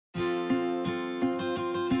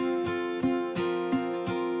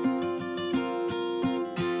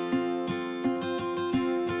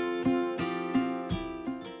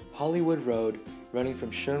Hollywood Road, running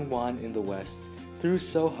from Shenzhen in the west through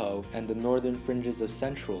Soho and the northern fringes of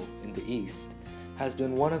Central in the east, has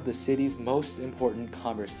been one of the city's most important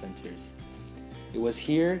commerce centers. It was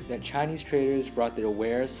here that Chinese traders brought their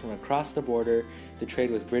wares from across the border to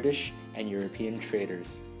trade with British and European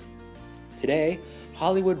traders. Today,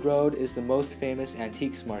 Hollywood Road is the most famous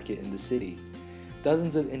antiques market in the city.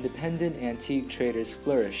 Dozens of independent antique traders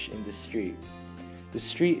flourish in this street. The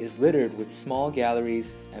street is littered with small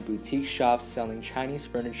galleries and boutique shops selling Chinese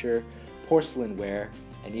furniture, porcelain ware,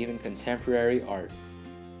 and even contemporary art.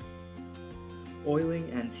 Oiling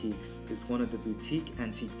Antiques is one of the boutique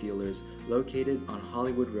antique dealers located on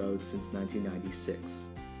Hollywood Road since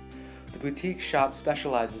 1996. The boutique shop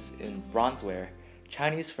specializes in bronzeware,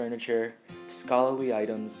 Chinese furniture, scholarly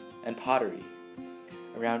items, and pottery.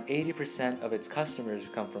 Around 80% of its customers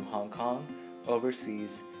come from Hong Kong,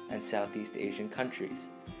 overseas, and Southeast Asian countries.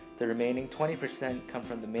 The remaining 20% come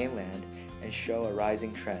from the mainland and show a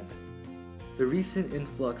rising trend. The recent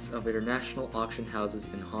influx of international auction houses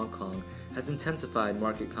in Hong Kong has intensified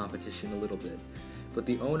market competition a little bit, but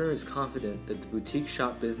the owner is confident that the boutique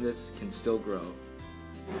shop business can still grow.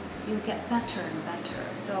 You get better and better,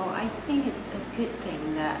 so I think it's a good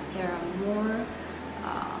thing that there are more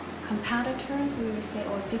competitors, we would say,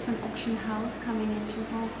 or different auction houses coming into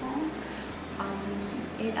Hong Kong.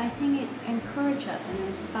 I think it encourages us and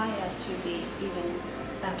inspires us to be even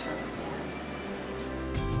better.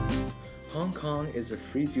 Hong Kong is a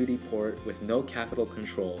free-duty port with no capital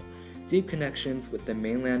control, deep connections with the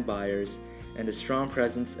mainland buyers, and a strong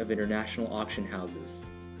presence of international auction houses.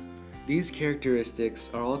 These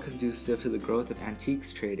characteristics are all conducive to the growth of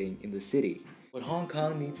antiques trading in the city. What Hong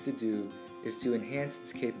Kong needs to do is to enhance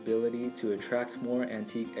its capability to attract more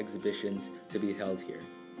antique exhibitions to be held here.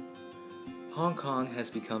 Hong Kong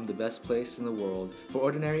has become the best place in the world for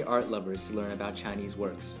ordinary art lovers to learn about Chinese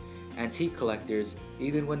works. Antique collectors,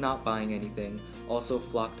 even when not buying anything, also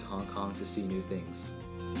flock to Hong Kong to see new things.